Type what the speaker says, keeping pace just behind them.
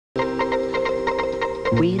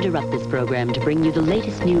We interrupt this program to bring you the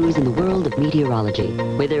latest news in the world of meteorology.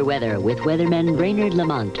 Whither weather with weatherman Brainerd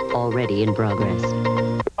Lamont, already in progress.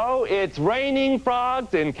 Oh, it's raining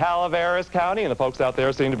frogs in Calaveras County, and the folks out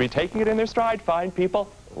there seem to be taking it in their stride. Fine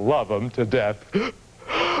people, love them to death.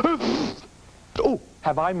 Oh,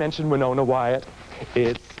 have I mentioned Winona Wyatt?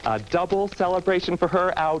 It's a double celebration for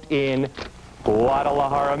her out in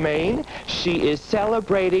Guadalajara, Maine. She is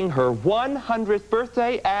celebrating her 100th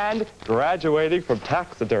birthday and graduating from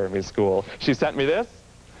taxidermy school. She sent me this.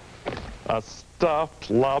 A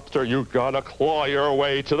stuffed lobster. You gotta claw your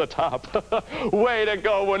way to the top. Way to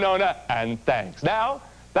go, Winona, and thanks. Now,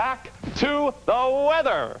 back to the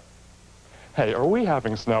weather. Hey, are we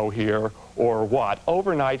having snow here or what?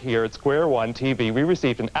 Overnight here at Square One TV, we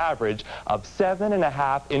received an average of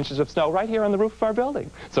 7.5 inches of snow right here on the roof of our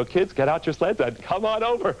building. So kids, get out your sleds and come on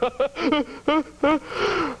over.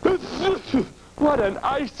 What an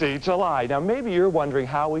icy July. Now, maybe you're wondering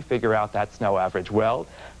how we figure out that snow average. Well,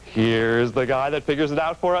 here's the guy that figures it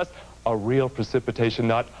out for us. A real precipitation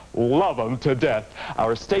nut. Love him to death.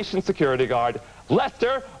 Our station security guard,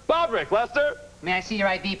 Lester Bobrick. Lester? May I see your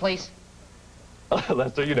ID, please?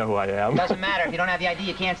 Lester, you know who I am. Doesn't matter. If you don't have the ID,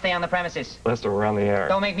 you can't stay on the premises. Lester, we're on the air.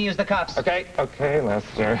 Don't make me use the cuffs. Okay,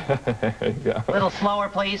 Lester. There you go. A little slower,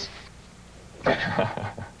 please.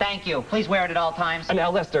 Thank you. Please wear it at all times. And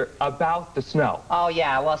now, Lester, about the snow. Oh,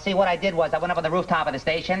 yeah. Well, see, what I did was I went up on the rooftop of the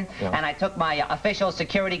station, and I took my official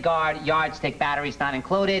security guard yardstick, batteries not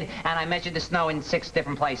included, and I measured the snow in 6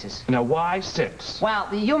 different places. Now, why 6?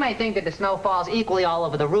 Well, you may think that the snow falls equally all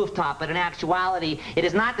over the rooftop, but in actuality, it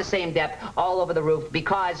is not the same depth all over the roof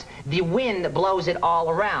because the wind blows it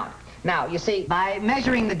all around. Now, you see, by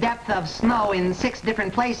measuring the depth of snow in 6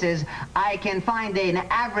 different places, I can find an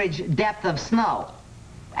average depth of snow.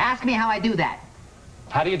 Ask me how I do that.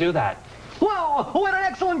 How do you do that? Whoa, what an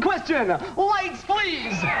excellent question! Lights,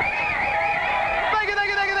 please! Thank you,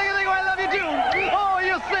 I love you too! Oh,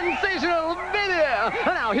 you sensational video!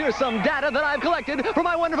 Now, here's some data that I've collected from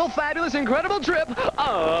my wonderful, fabulous, incredible trip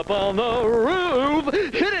up on the roof!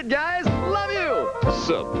 Hit it, guys! Love you!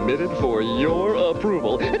 Submitted for your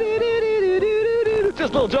approval.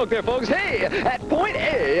 Just a little joke there, folks. Hey, at point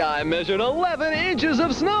A, I measured 11 inches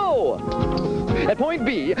of snow. At point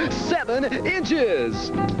B, 7 inches.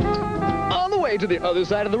 On the way to the other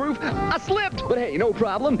side of the roof, I slipped. But hey, no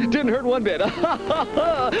problem. Didn't hurt one bit.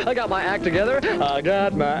 I got my act together. And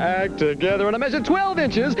I measured 12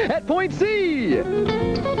 inches at point C.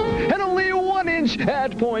 And only 1 inch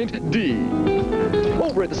at point D.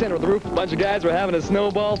 Over at the center of the roof, a bunch of guys were having a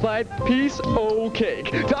snowball fight. Piece o' cake.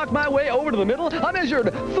 Talked my way over to the middle. I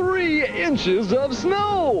measured 3 inches of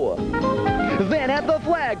snow. Then at the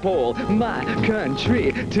flagpole, my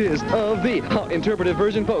country, 'tis of thee. Interpretive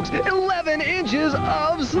version, folks. 11 inches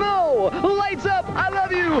of snow. Lights up. I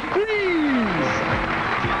love you. Please.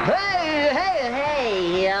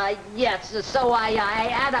 Hey, yes, so I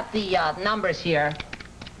add up the numbers here.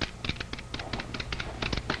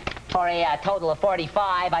 For a total of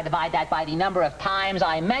 45, I divide that by the number of times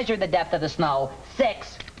I measured the depth of the snow,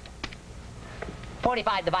 6.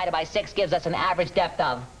 45 divided by 6 gives us an average depth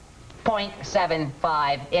of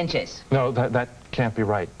 0.75 inches. No, that can't be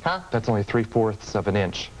right. Huh? That's only 3/4 of an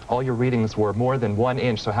inch. All your readings were more than 1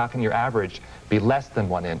 inch, so how can your average be less than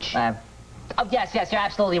 1 inch? Oh, yes, you're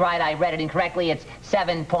absolutely right. I read it incorrectly. It's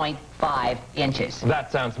 7.5 inches.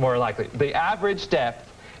 That sounds more likely. The average depth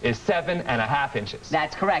is 7.5 inches.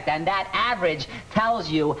 That's correct, and that average tells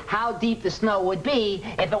you how deep the snow would be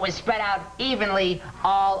if it was spread out evenly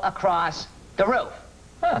all across the roof.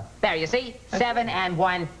 Huh. There, you see?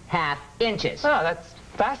 7.5 inches. Oh, that's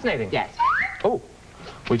fascinating. Yes. Oh,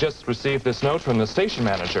 we just received this note from the station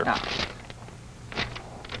manager. Oh.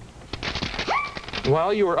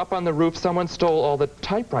 While you were up on the roof, someone stole all the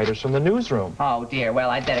typewriters from the newsroom. Oh, dear.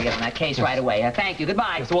 Well, I'd better get on that case right away. Thank you.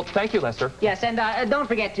 Goodbye. Yes, well, thank you, Lester. Yes, and don't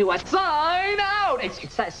forget to sign out.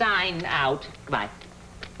 Sign out. Goodbye.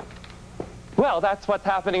 Well, that's what's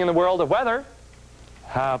happening in the world of weather.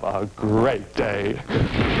 Have a great day.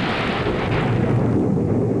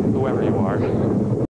 Whoever you are.